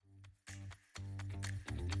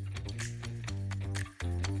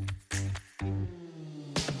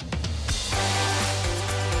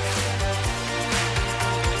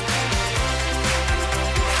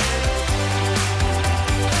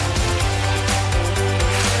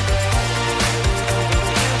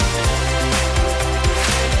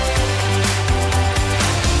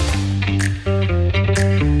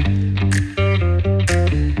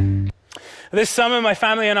This summer, my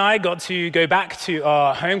family and I got to go back to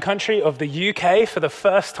our home country of the UK for the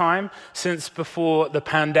first time since before the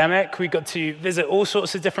pandemic. We got to visit all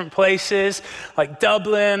sorts of different places like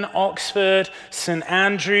Dublin, Oxford, St.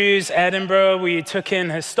 Andrews, Edinburgh. We took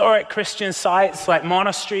in historic Christian sites like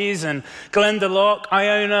monasteries and Glendalough,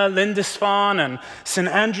 Iona, Lindisfarne, and St.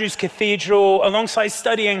 Andrew's Cathedral, alongside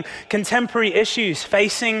studying contemporary issues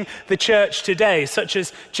facing the church today, such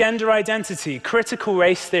as gender identity, critical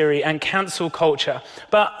race theory, and cancel culture.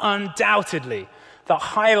 But undoubtedly, the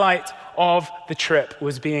highlight of the trip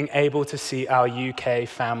was being able to see our UK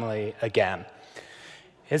family again.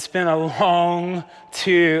 It's been a long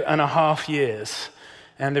 2.5 years,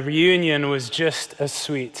 and the reunion was just as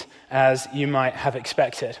sweet as you might have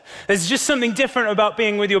expected. There's just something different about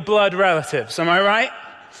being with your blood relatives, am I right?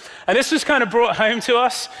 And this was kind of brought home to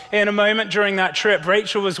us in a moment during that trip.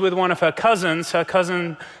 Rachel was with one of her cousins. Her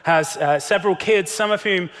cousin has several kids, some of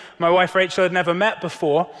whom my wife Rachel had never met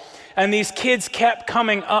before. And these kids kept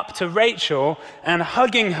coming up to Rachel and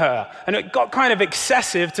hugging her. And it got kind of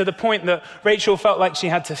excessive to the point that Rachel felt like she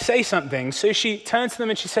had to say something. So she turned to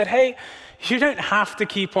them and she said, "Hey, you don't have to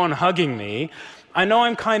keep on hugging me. I know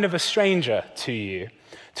I'm kind of a stranger to you."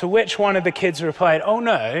 To which one of the kids replied, "Oh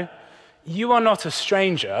no, you are not a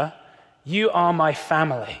stranger, you are my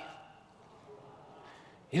family."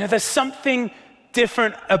 You know, there's something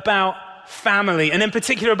different about family, and in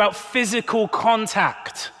particular about physical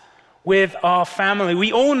contact with our family.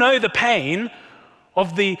 We all know the pain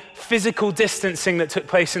of the physical distancing that took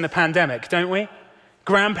place in the pandemic, don't we?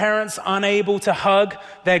 Grandparents unable to hug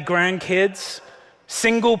their grandkids,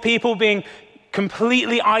 single people being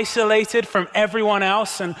completely isolated from everyone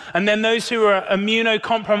else, and then those who are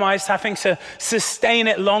immunocompromised having to sustain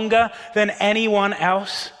it longer than anyone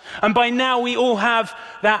else. And by now we all have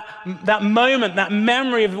that moment, that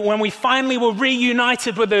memory of when we finally were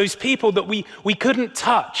reunited with those people that we couldn't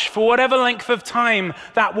touch for whatever length of time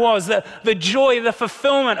that was, the joy, the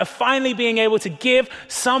fulfillment of finally being able to give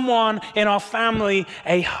someone in our family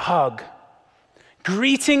a hug.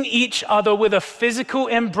 Greeting each other with a physical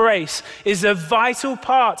embrace is a vital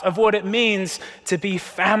part of what it means to be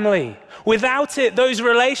family. Without it, those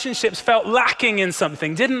relationships felt lacking in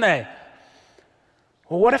something, didn't they?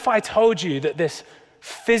 Well, what if I told you that this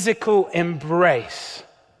physical embrace,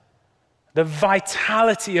 the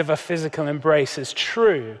vitality of a physical embrace, is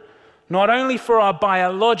true not only for our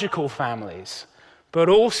biological families, but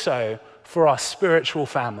also for our spiritual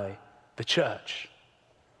family, the church?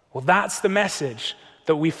 Well, that's the message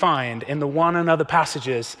that we find in the one another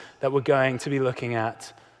passages that we're going to be looking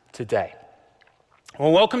at today.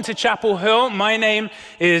 Well, welcome to Chapel Hill. My name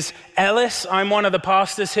is Ellis. I'm one of the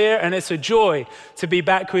pastors here, and it's a joy to be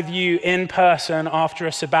back with you in person after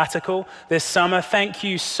a sabbatical this summer. Thank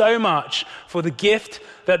you so much for the gift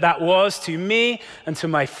that was to me and to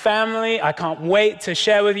my family. I can't wait to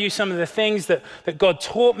share with you some of the things that God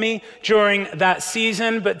taught me during that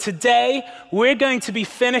season. But today, we're going to be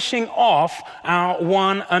finishing off our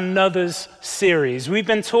One Another's series. We've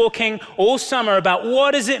been talking all summer about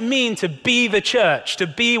what does it mean to be the church, to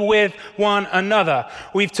be with one another.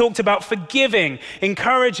 We've talked about forgiving,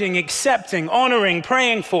 encouraging, accepting, honoring,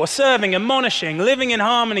 praying for, serving, admonishing, living in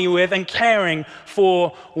harmony with, and caring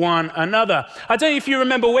for one another. I don't know if you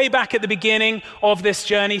remember way back at the beginning of this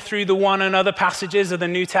journey through the one another passages of the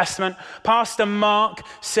New Testament, Pastor Mark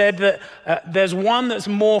said that there's one that's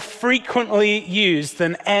more frequently used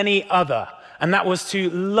than any other, and that was to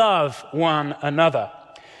love one another.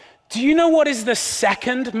 Do you know what is the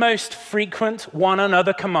second most frequent one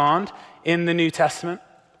another command in the New Testament?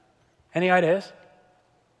 Any ideas?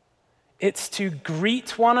 It's to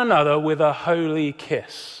greet one another with a holy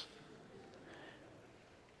kiss.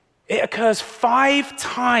 It occurs 5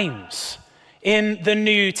 times in the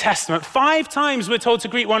New Testament. 5 times we're told to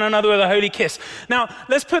greet one another with a holy kiss. Now,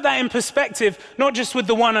 let's put that in perspective, not just with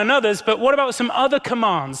the one another's, but what about some other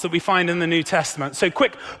commands that we find in the New Testament? So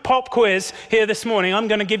quick pop quiz here this morning. I'm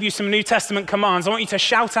going to give you some New Testament commands. I want you to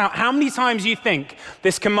shout out how many times you think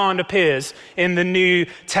this command appears in the New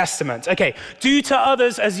Testament. Okay, do to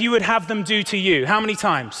others as you would have them do to you. How many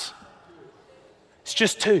times? It's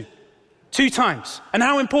just 2. 2 times. And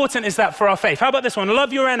how important is that for our faith? How about this one?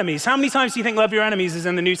 Love your enemies. How many times do you think love your enemies is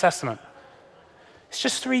in the New Testament? It's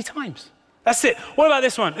just 3 times. That's it. What about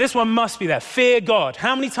this one? This one must be there. Fear God.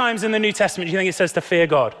 How many times in the New Testament do you think it says to fear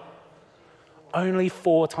God? Only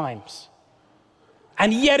 4 times.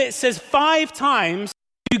 And yet it says 5 times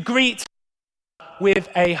to greet with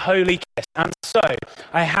a holy kiss. And so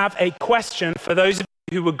I have a question for those of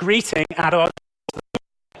you who were greeting at our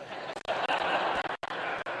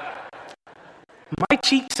My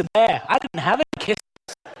cheeks are bare. I didn't have any kisses.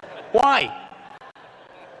 Why?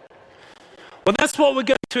 Well, that's what we're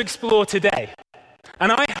going to explore today.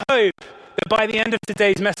 And I hope that by the end of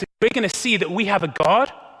today's message, we're going to see that we have a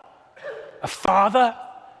God, a Father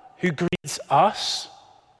who greets us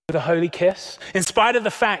with a holy kiss, in spite of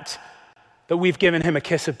the fact that we've given him a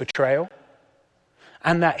kiss of betrayal,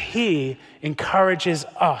 and that he encourages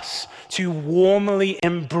us to warmly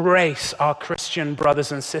embrace our Christian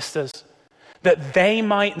brothers and sisters, that they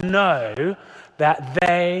might know that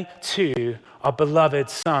they too are beloved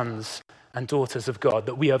sons and daughters of God,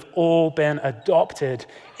 that we have all been adopted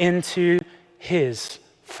into his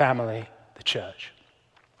family, the church.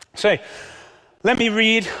 So, let me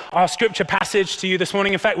read our scripture passage to you this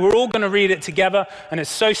morning. In fact, we're all going to read it together, and it's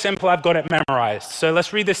so simple, I've got it memorized. So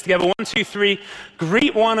let's read this together. 1, 2, 3.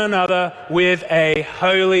 Greet one another with a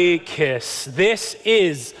holy kiss. This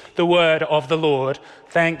is the word of the Lord.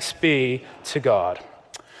 Thanks be to God.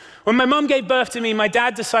 When my mum gave birth to me, my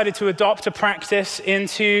dad decided to adopt a practice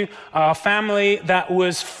into our family that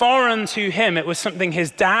was foreign to him. It was something his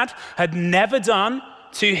dad had never done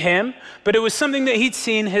to him, but it was something that he'd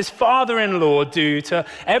seen his father-in-law do to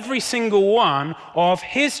every single one of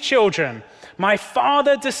his children. My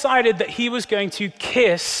father decided that he was going to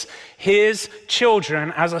kiss his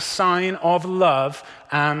children as a sign of love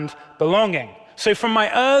and belonging. So from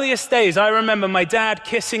my earliest days, I remember my dad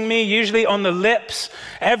kissing me, usually on the lips,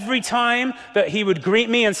 every time that he would greet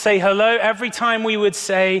me and say hello, every time we would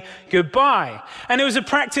say goodbye. And it was a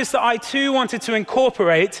practice that I too wanted to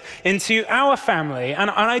incorporate into our family. And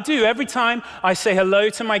I do. Every time I say hello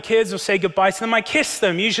to my kids or say goodbye to them, I kiss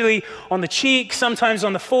them, usually on the cheek, sometimes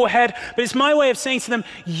on the forehead. But it's my way of saying to them,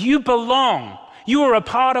 you belong. You are a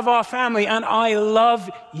part of our family, and I love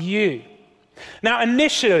you. Now,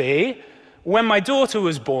 initially, when my daughter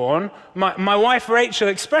was born, my wife Rachel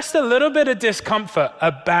expressed a little bit of discomfort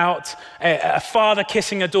about a father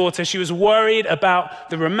kissing a daughter. She was worried about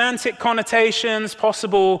the romantic connotations,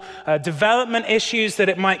 possible development issues that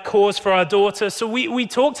it might cause for our daughter. So we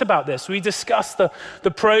talked about this. We discussed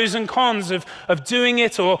the pros and cons of doing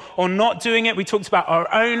it or not doing it. We talked about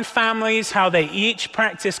our own families, how they each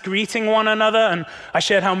practice greeting one another. And I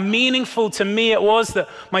shared how meaningful to me it was that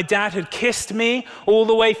my dad had kissed me all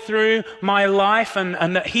the way through my life,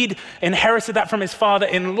 and that he'd inherited that from his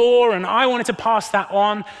father-in-law, and I wanted to pass that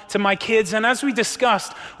on to my kids. And as we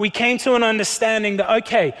discussed, we came to an understanding that,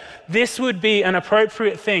 okay, this would be an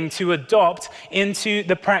appropriate thing to adopt into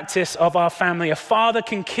the practice of our family. A father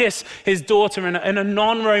can kiss his daughter in a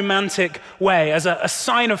non-romantic way as a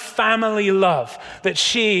sign of family love, that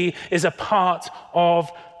she is a part of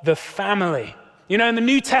the family. You know, in the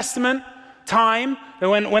New Testament time,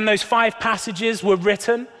 when those 5 passages were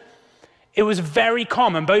written, it was very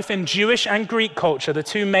common, both in Jewish and Greek culture, the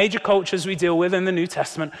 2 major cultures we deal with in the New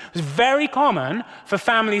Testament, it was very common for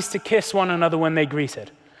families to kiss one another when they greeted.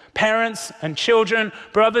 Parents and children,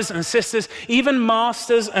 brothers and sisters, even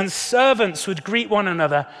masters and servants would greet one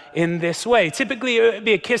another in this way. Typically, it would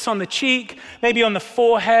be a kiss on the cheek, maybe on the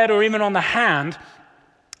forehead, or even on the hand.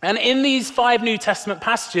 And in these 5 New Testament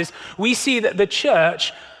passages, we see that the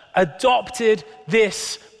church adopted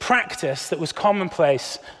this practice that was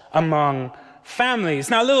commonplace among families.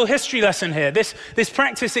 Now, a little history lesson here. This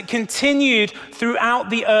practice, it continued throughout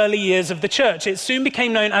the early years of the church. It soon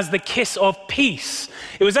became known as the kiss of peace.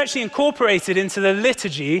 It was actually incorporated into the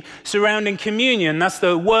liturgy surrounding communion. That's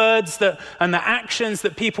the words and the actions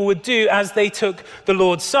that people would do as they took the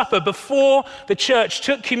Lord's Supper. Before the church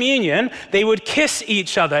took communion, they would kiss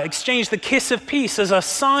each other, exchange the kiss of peace as a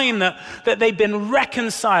sign that they've been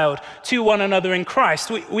reconciled to one another in Christ.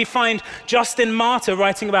 We find Justin Martyr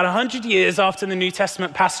writing about 100 years after the New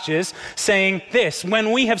Testament passages saying this: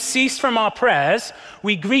 when we have ceased from our prayers,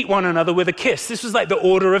 we greet one another with a kiss. This was like the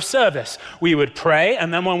order of service. We would pray,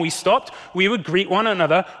 and then when we stopped, we would greet one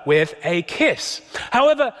another with a kiss.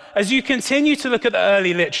 However, as you continue to look at the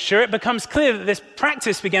early literature, it becomes clear that this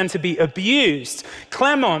practice began to be abused.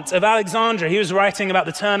 Clement of Alexandria, he was writing about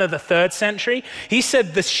the turn of the 3rd century. He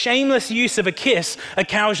said the shameless use of a kiss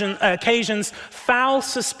occasions foul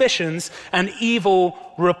suspicions and evil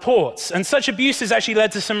reports. And such abuses actually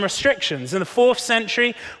led to some restrictions. In the 4th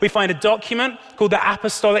century, we find a document called the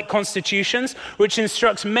Apostolic Constitutions, which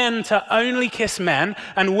instructs men to only kiss men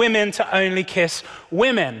and women to only kiss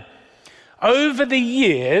women. Over the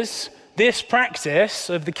years, this practice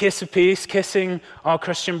of the kiss of peace, kissing our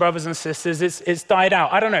Christian brothers and sisters, it's died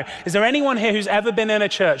out. I don't know. Is there anyone here who's ever been in a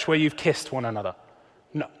church where you've kissed one another?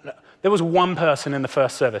 No. There was one person in the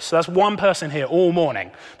first service. So that's one person here all morning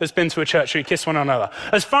that's been to a church where you kiss one another.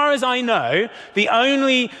 As far as I know, the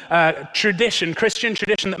only Christian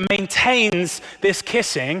tradition that maintains this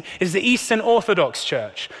kissing is the Eastern Orthodox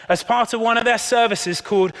Church. As part of one of their services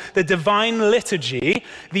called the Divine Liturgy,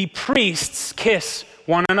 the priests kiss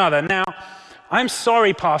one another. Now, I'm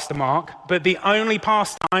sorry, Pastor Mark, but the only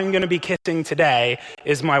pastor I'm going to be kissing today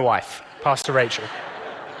is my wife, Pastor Rachel.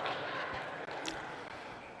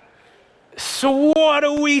 So what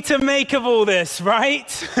are we to make of all this,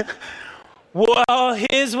 right? Well,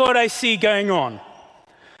 here's what I see going on.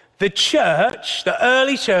 The church, the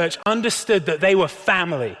early church, understood that they were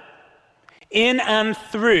family in and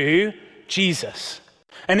through Jesus.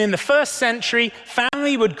 And in the first century,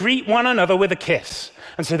 family would greet one another with a kiss.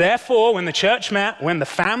 And so therefore, when the church met, when the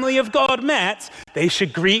family of God met, they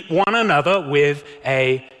should greet one another with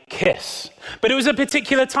a kiss. But it was a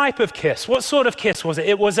particular type of kiss. What sort of kiss was it?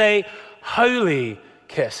 It was a holy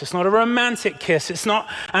kiss. It's not a romantic kiss. It's not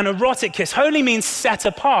an erotic kiss. Holy means set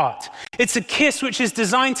apart. It's a kiss which is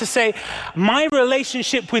designed to say, my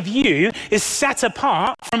relationship with you is set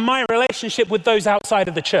apart from my relationship with those outside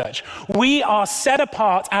of the church. We are set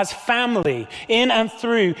apart as family in and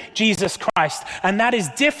through Jesus Christ. And that is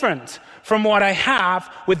different from what I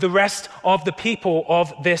have with the rest of the people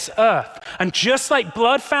of this earth. And just like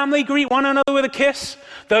blood family greet one another with a kiss,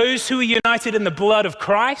 those who are united in the blood of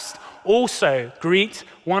Christ also greet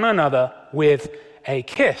one another with a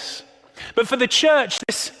kiss. But for the church,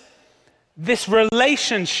 this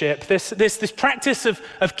relationship, this practice of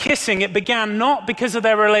kissing, it began not because of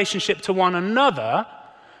their relationship to one another,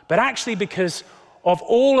 but actually because of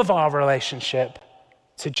all of our relationship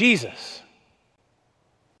to Jesus.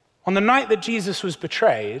 On the night that Jesus was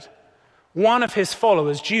betrayed, one of his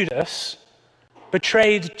followers, Judas,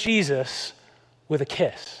 betrayed Jesus with a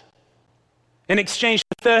kiss. In exchange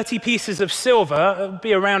for 30 pieces of silver, it would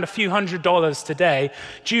be around a few $100s today,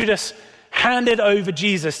 Judas handed over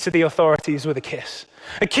Jesus to the authorities with a kiss.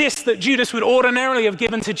 A kiss that Judas would ordinarily have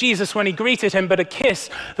given to Jesus when he greeted him, but a kiss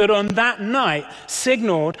that on that night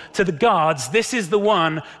signaled to the guards, this is the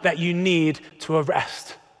one that you need to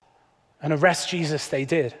arrest. And arrest Jesus they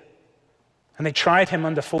did. And they tried him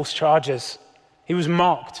under false charges. He was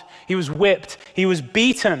mocked, he was whipped, he was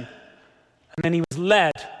beaten, and then he was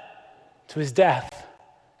led to his death,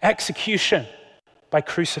 execution by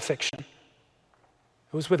crucifixion.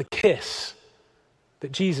 It was with a kiss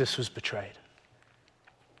that Jesus was betrayed.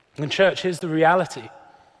 And church, here's the reality.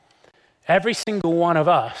 Every single one of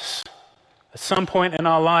us, at some point in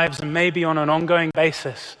our lives and maybe on an ongoing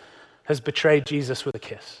basis, has betrayed Jesus with a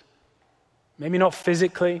kiss. Maybe not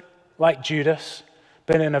physically, like Judas,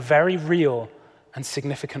 but in a very real and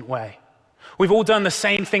significant way. We've all done the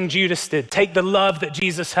same thing Judas did. Take the love that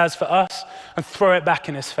Jesus has for us and throw it back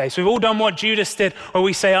in his face. We've all done what Judas did, where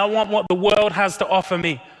we say, I want what the world has to offer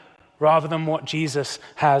me, rather than what Jesus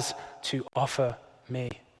has to offer me.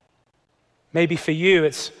 Maybe for you,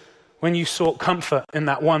 it's when you sought comfort in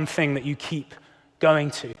that one thing that you keep going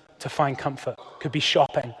to find comfort. Could be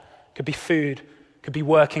shopping, could be food, could be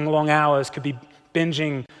working long hours, could be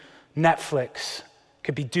binging Netflix,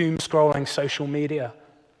 could be doom scrolling social media.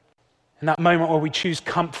 In that moment where we choose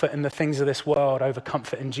comfort in the things of this world over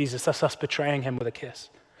comfort in Jesus, that's us betraying him with a kiss.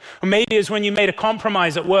 Or maybe it's when you made a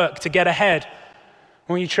compromise at work to get ahead,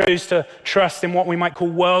 when you chose to trust in what we might call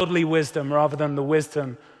worldly wisdom rather than the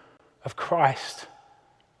wisdom of Christ,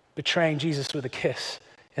 betraying Jesus with a kiss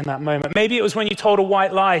in that moment. Maybe it was when you told a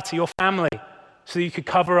white lie to your family so that you could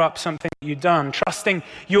cover up something that you'd done, trusting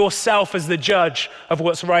yourself as the judge of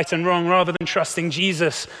what's right and wrong rather than trusting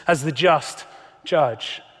Jesus as the just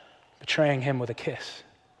judge. Betraying him with a kiss.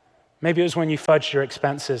 Maybe it was when you fudged your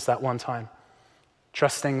expenses that one time,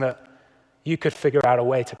 trusting that you could figure out a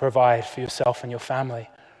way to provide for yourself and your family,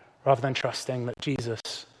 rather than trusting that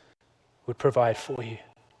Jesus would provide for you,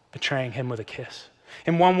 betraying him with a kiss.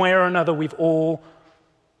 In one way or another, we've all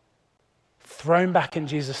thrown back in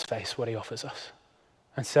Jesus' face what he offers us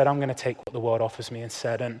and said, I'm going to take what the world offers me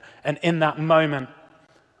instead. And in that moment,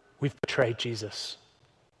 we've betrayed Jesus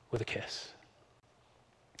with a kiss.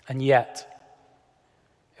 And yet,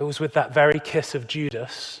 it was with that very kiss of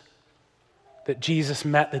Judas that Jesus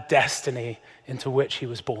met the destiny into which he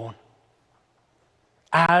was born.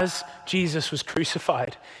 As Jesus was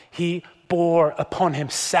crucified, he bore upon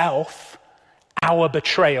himself our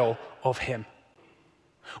betrayal of him.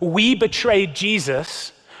 We betrayed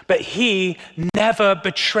Jesus, but he never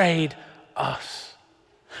betrayed us.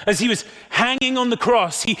 As he was hanging on the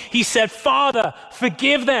cross, he said, Father,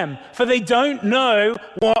 forgive them, for they don't know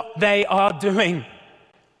what they are doing.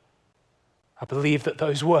 I believe that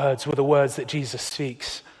those words were the words that Jesus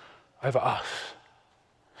speaks over us.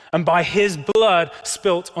 And by his blood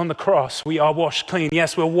spilt on the cross, we are washed clean.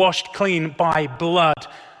 Yes, we're washed clean by blood.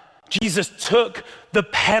 Jesus took the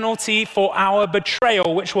penalty for our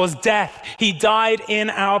betrayal, which was death. He died in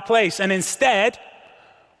our place. And instead,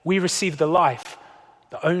 we received the life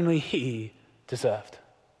that only he deserved.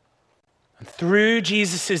 And through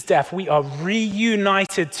Jesus' death, we are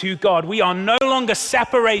reunited to God. We are no longer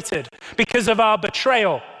separated because of our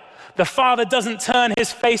betrayal. The Father doesn't turn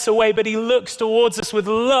his face away, but he looks towards us with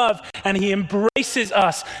love and he embraces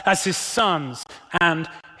us as his sons and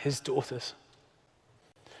his daughters.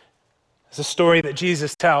 There's a story that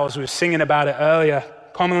Jesus tells. We were singing about it earlier,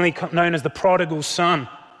 commonly known as the prodigal son.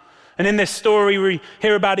 And in this story, we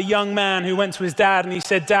hear about a young man who went to his dad and he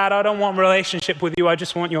said, "Dad, I don't want a relationship with you. I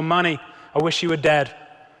just want your money. I wish you were dead."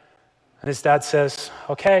 And his dad says,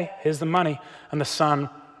 "Okay, here's the money." And the son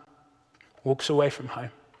walks away from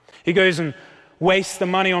home. He goes and wastes the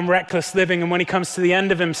money on reckless living. And when he comes to the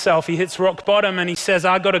end of himself, he hits rock bottom and he says,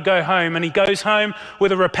 "I got to go home." And he goes home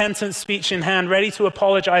with a repentant speech in hand, ready to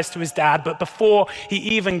apologize to his dad. But before he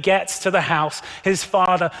even gets to the house, his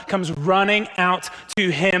father comes running out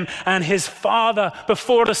to him. And his father,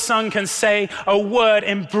 before the son can say a word,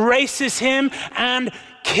 embraces him and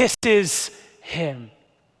kisses him.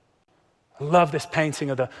 I love this painting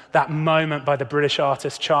of that moment by the British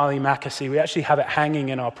artist Charlie Mackesy. We actually have it hanging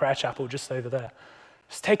in our prayer chapel just over there.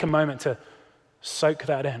 Just take a moment to soak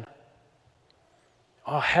that in.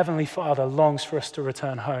 Our Heavenly Father longs for us to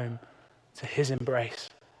return home to his embrace.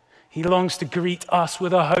 He longs to greet us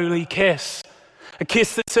with a holy kiss. A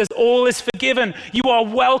kiss that says, all is forgiven. You are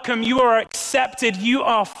welcome. You are accepted. You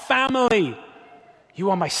are family. You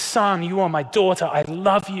are my son. You are my daughter. I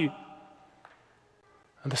love you.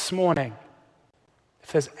 And this morning,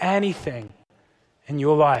 if there's anything in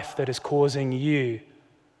your life that is causing you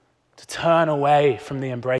to turn away from the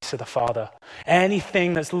embrace of the Father,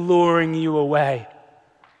 anything that's luring you away,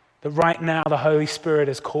 that right now the Holy Spirit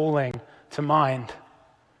is calling to mind,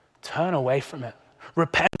 turn away from it.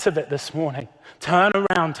 Repent of it this morning. Turn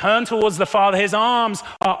around, turn towards the Father. His arms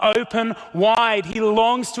are open wide. He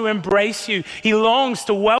longs to embrace you. He longs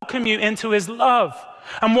to welcome you into his love.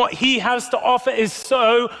 And what he has to offer is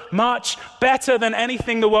so much better than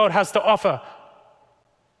anything the world has to offer.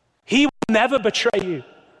 He will never betray you.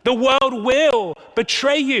 The world will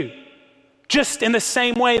betray you, just in the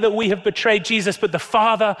same way that we have betrayed Jesus, but the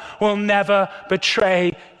Father will never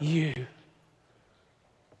betray you.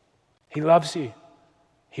 He loves you.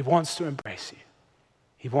 He wants to embrace you.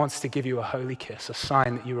 He wants to give you a holy kiss, a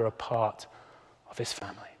sign that you are a part of his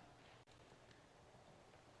family.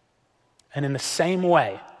 And in the same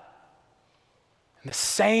way, in the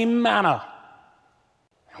same manner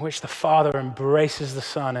in which the Father embraces the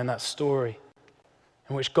Son in that story,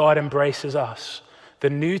 in which God embraces us, the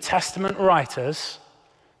New Testament writers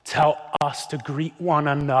tell us to greet one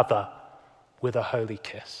another with a holy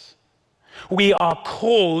kiss. We are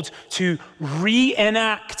called to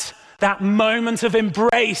reenact that moment of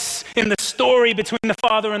embrace in the story between the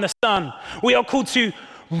Father and the Son. We are called to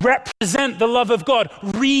represent the love of God,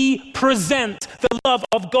 represent the love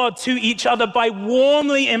of God to each other by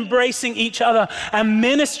warmly embracing each other and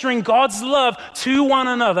ministering God's love to one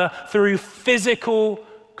another through physical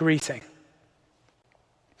greeting.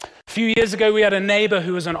 A few years ago, we had a neighbor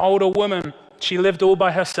who was an older woman. She lived all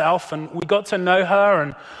by herself, and we got to know her,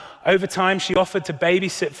 and over time, she offered to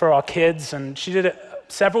babysit for our kids, and she did it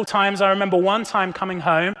several times. I remember one time coming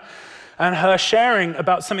home and her sharing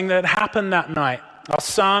about something that had happened that night. Our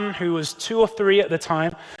son, who was 2 or 3 at the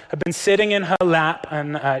time, had been sitting in her lap,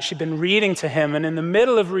 and she'd been reading to him, and in the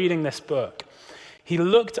middle of reading this book, he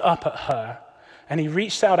looked up at her, and he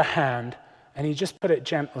reached out a hand, and he just put it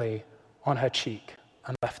gently on her cheek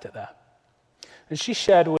and left it there. And she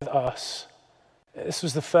shared with us, this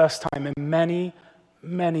was the first time in many,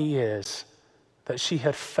 many years that she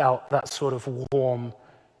had felt that sort of warm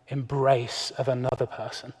embrace of another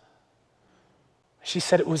person. She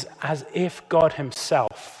said it was as if God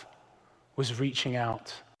himself was reaching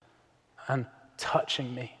out and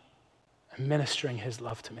touching me and ministering his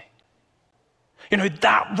love to me. You know,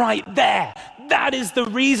 that right there, that is the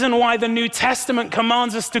reason why the New Testament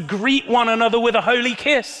commands us to greet one another with a holy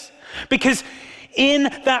kiss. Because in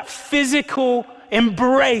that physical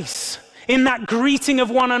embrace, in that greeting of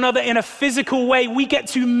one another in a physical way, we get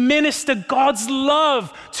to minister God's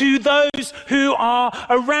love to those who are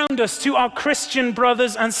around us, to our Christian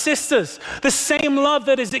brothers and sisters. The same love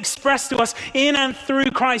that is expressed to us in and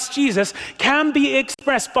through Christ Jesus can be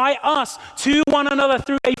expressed by us to one another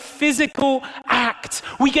through a physical act.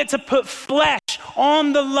 We get to put flesh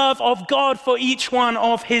on the love of God for each one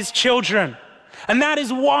of his children. And that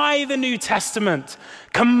is why the New Testament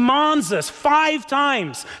commands us 5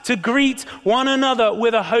 times to greet one another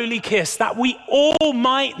with a holy kiss, that we all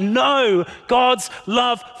might know God's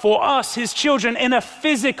love for us, his children, in a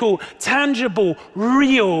physical, tangible,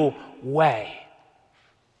 real way.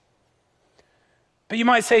 But you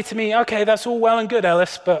might say to me, okay, that's all well and good,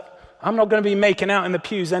 Ellis, but I'm not going to be making out in the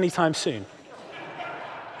pews anytime soon.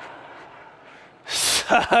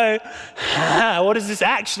 So, what does this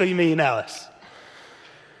actually mean, Ellis?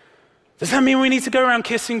 Does that mean we need to go around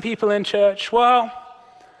kissing people in church? Well,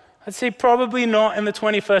 I'd say probably not in the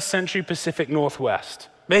 21st century Pacific Northwest.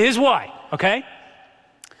 But here's why, okay?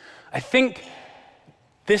 I think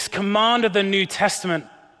this command of the New Testament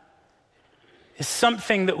is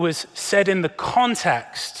something that was said in the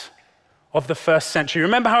context of the first century.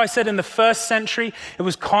 Remember how I said in the first century it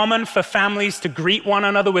was common for families to greet one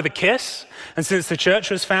another with a kiss? And since the church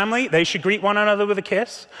was family, they should greet one another with a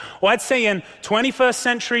kiss? Well, I'd say in 21st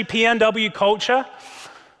century PNW culture,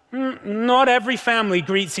 not every family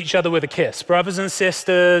greets each other with a kiss. Brothers and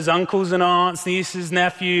sisters, uncles and aunts, nieces,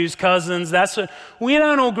 nephews, cousins, we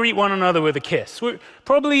don't all greet one another with a kiss. We're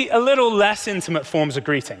probably a little less intimate forms of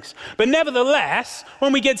greetings. But nevertheless,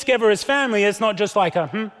 when we get together as family, it's not just like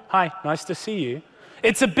a, hi, nice to see you.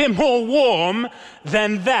 It's a bit more warm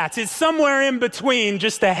than that. It's somewhere in between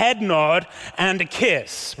just a head nod and a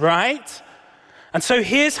kiss, right? And so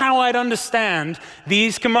here's how I'd understand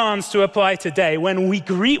these commands to apply today. When we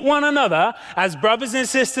greet one another as brothers and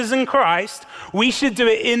sisters in Christ, we should do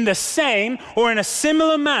it in the same or in a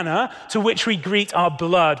similar manner to which we greet our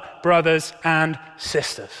blood brothers and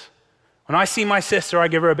sisters. When I see my sister, I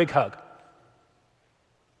give her a big hug.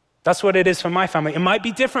 That's what it is for my family. It might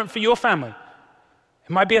be different for your family.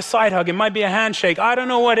 It might be a side hug. It might be a handshake. I don't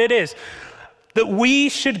know what it is. That we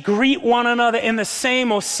should greet one another in the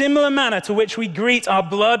same or similar manner to which we greet our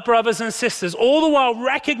blood brothers and sisters, all the while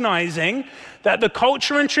recognizing that the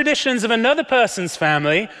culture and traditions of another person's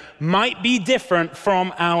family might be different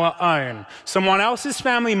from our own. Someone else's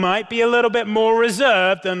family might be a little bit more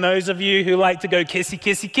reserved than those of you who like to go kissy,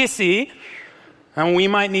 kissy, kissy, and we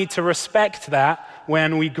might need to respect that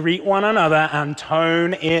when we greet one another and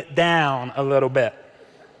tone it down a little bit.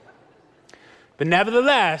 But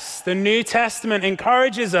nevertheless, the New Testament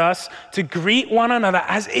encourages us to greet one another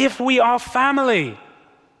as if we are family.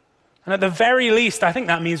 And at the very least, I think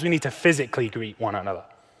that means we need to physically greet one another.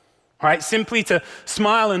 Right? Simply to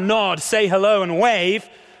smile and nod, say hello and wave,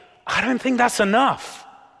 I don't think that's enough.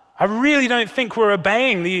 I really don't think we're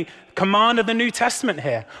obeying the command of the New Testament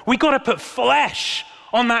here. We've got to put flesh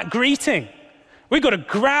on that greeting. We've got to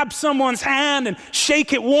grab someone's hand and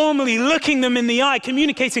shake it warmly, looking them in the eye,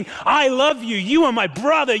 communicating, I love you, you are my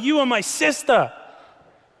brother, you are my sister.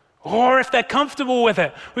 Or if they're comfortable with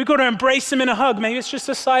it, we've got to embrace them in a hug. Maybe it's just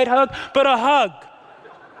a side hug, but a hug.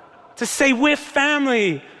 To say we're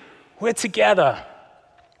family, we're together.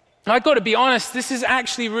 I've got to be honest, this is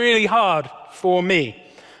actually really hard for me.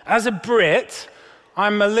 As a Brit,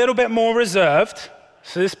 I'm a little bit more reserved.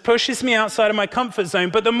 So this pushes me outside of my comfort zone.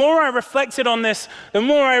 But the more I reflected on this, the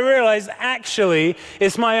more I realized actually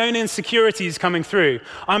it's my own insecurities coming through.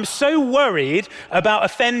 I'm so worried about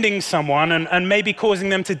offending someone and maybe causing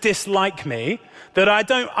them to dislike me that I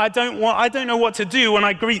don't know what to do when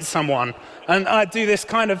I greet someone. And I do this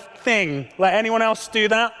kind of thing. Let anyone else do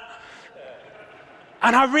that?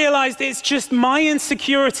 And I realized it's just my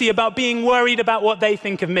insecurity about being worried about what they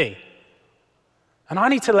think of me. And I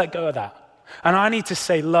need to let go of that. And I need to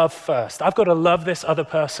say love first. I've got to love this other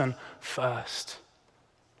person first.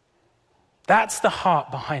 That's the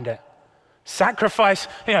heart behind it. Sacrifice,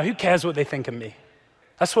 who cares what they think of me?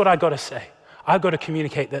 That's what I got to say. I've got to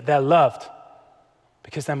communicate that they're loved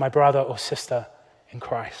because they're my brother or sister in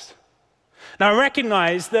Christ. Now I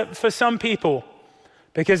recognize that for some people,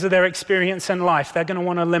 because of their experience in life, they're going to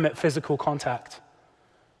want to limit physical contact.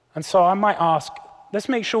 And so I might ask, let's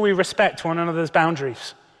make sure we respect one another's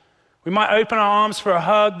boundaries. We might open our arms for a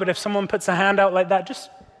hug, but if someone puts a hand out like that, just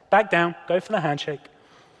back down, go for the handshake.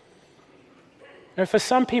 For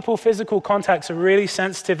some people, physical contact's a really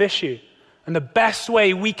sensitive issue. And the best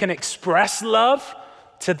way we can express love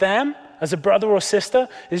to them as a brother or sister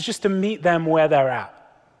is just to meet them where they're at.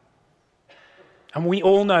 And we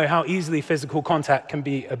all know how easily physical contact can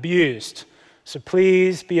be abused. So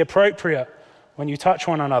please be appropriate when you touch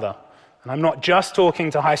one another. And I'm not just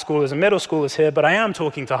talking to high schoolers and middle schoolers here, but I am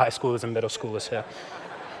talking to high schoolers and middle schoolers here.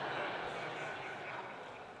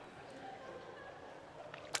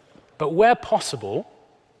 But where possible,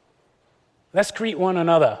 let's greet one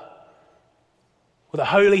another with a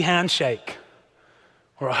holy handshake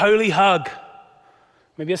or a holy hug.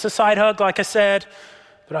 Maybe it's a side hug, like I said,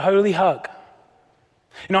 but a holy hug.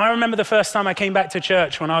 I remember the first time I came back to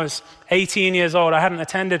church when I was 18 years old. I hadn't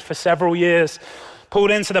attended for several years.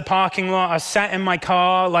 Pulled into the parking lot. I sat in my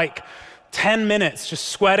car like 10 minutes just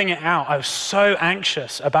sweating it out. I was so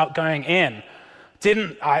anxious about going in.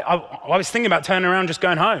 I was thinking about turning around, just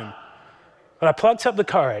going home. But I plucked up the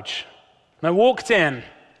courage and I walked in.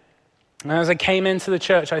 And as I came into the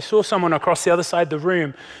church, I saw someone across the other side of the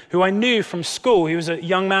room who I knew from school. He was a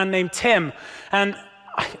young man named Tim. And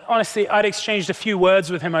honestly, I'd exchanged a few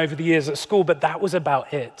words with him over the years at school, but that was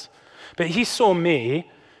about it. But he saw me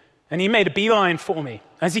and he made a beeline for me.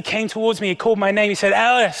 As he came towards me, he called my name. He said,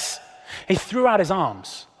 "Ellis." He threw out his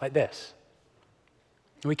arms like this.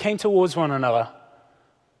 And we came towards one another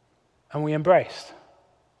and we embraced,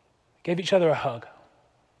 gave each other a hug.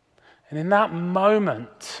 And in that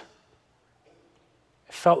moment,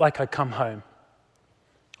 it felt like I'd come home.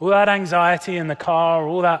 All that anxiety in the car,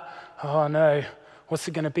 all that, oh no, what's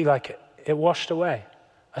it going to be like? It washed away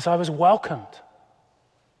as I was welcomed,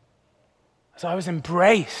 as I was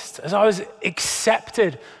embraced, as I was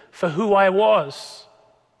accepted for who I was.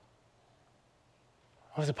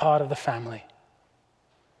 I was a part of the family.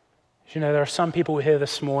 There are some people here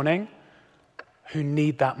this morning who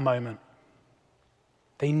need that moment.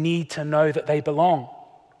 They need to know that they belong.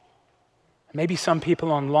 Maybe some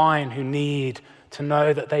people online who need to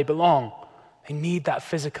know that they belong. They need that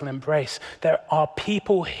physical embrace. There are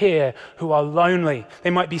people here who are lonely. They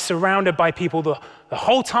might be surrounded by people the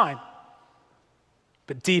whole time.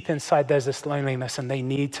 But deep inside there's this loneliness and they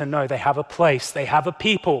need to know they have a place, they have a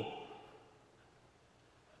people.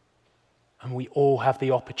 And we all have the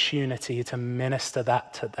opportunity to minister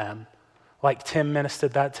that to them, like Tim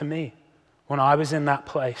ministered that to me when I was in that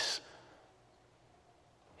place.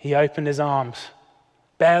 He opened his arms,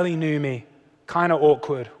 barely knew me, kind of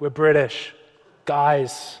awkward. We're British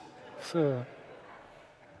guys.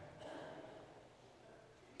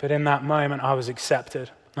 But in that moment, I was accepted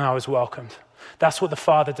and I was welcomed. That's what the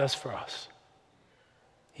Father does for us.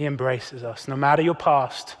 He embraces us, no matter your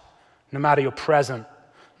past, no matter your present,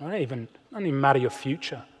 not even matter your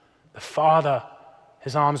future. The Father,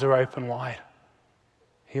 his arms are open wide.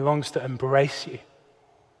 He longs to embrace you.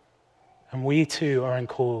 And we too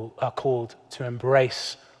are called to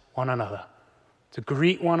embrace one another, to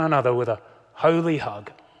greet one another with a holy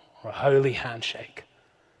hug or a holy handshake,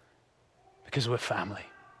 because we're family.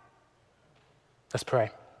 Let's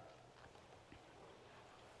pray.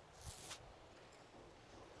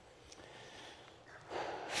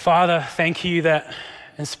 Father, thank you that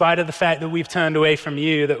in spite of the fact that we've turned away from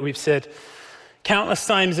you, that we've said countless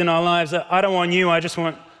times in our lives that I don't want you, I just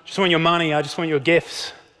want your money, I just want your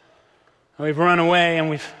gifts. And we've run away and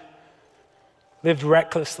we've lived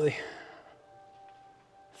recklessly.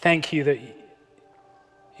 Thank you that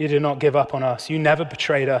you did not give up on us. You never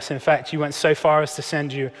betrayed us. In fact, you went so far as to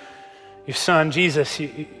send your son, Jesus,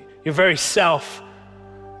 your very self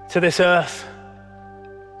to this earth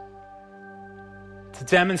to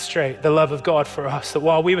demonstrate the love of God for us, that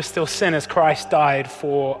while we were still sinners, Christ died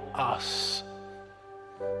for us.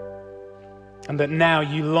 And that now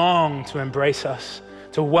you long to embrace us,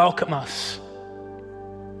 to welcome us,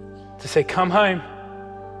 to say, come home,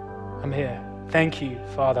 I'm here. Thank you,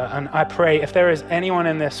 Father. And I pray if there is anyone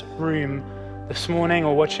in this room this morning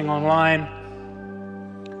or watching online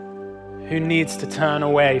who needs to turn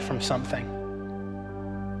away from something,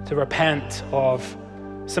 to repent of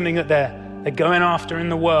something that they're going after in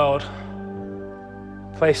the world,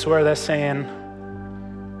 a place where they're saying,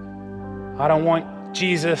 I don't want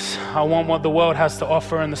Jesus, I want what the world has to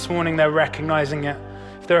offer, and this morning they're recognizing it.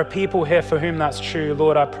 If there are people here for whom that's true,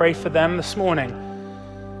 Lord, I pray for them this morning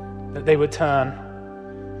that they would turn.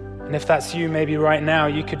 And if that's you, maybe right now,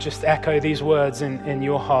 you could just echo these words in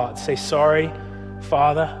your heart. Say, sorry,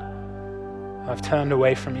 Father, I've turned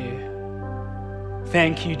away from you.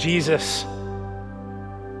 Thank you, Jesus,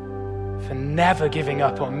 for never giving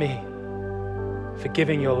up on me, for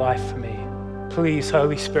giving your life for me. Please,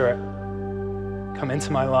 Holy Spirit, come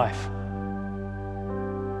into my life.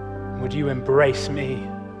 Would you embrace me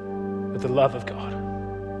with the love of God?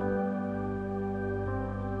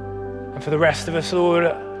 And for the rest of us, Lord,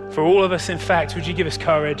 for all of us, in fact, would you give us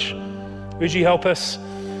courage? Would you help us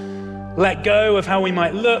let go of how we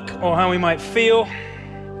might look or how we might feel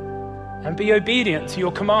and be obedient to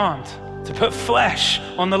your command to put flesh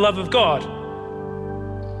on the love of God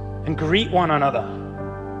and greet one another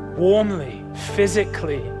warmly,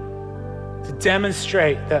 physically, to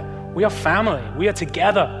demonstrate that we are family, we are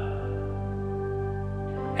together.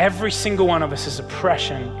 Every single one of us is a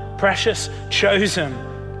precious, chosen,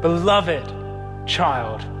 beloved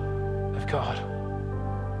child of God.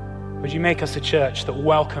 Would you make us a church that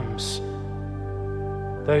welcomes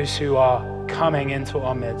those who are coming into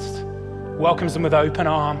our midst, welcomes them with open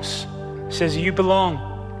arms, says, you belong.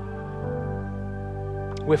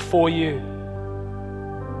 We're for you.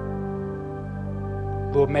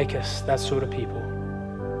 Lord, make us that sort of people.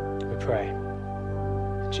 We pray.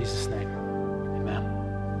 In Jesus' name, amen.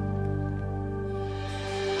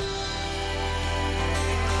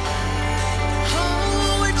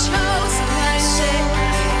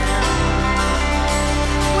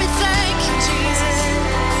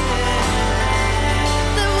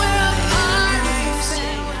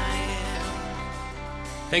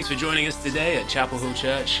 Thanks for joining us today at Chapel Hill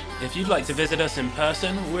Church. If you'd like to visit us in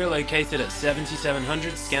person, we're located at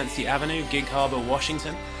 7700 Scansty Avenue, Gig Harbor,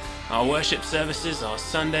 Washington. Our worship services are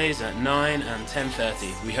Sundays at 9 and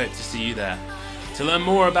 10:30. We hope to see you there. To learn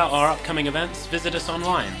more about our upcoming events, visit us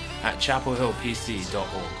online at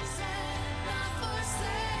chapelhillpc.org.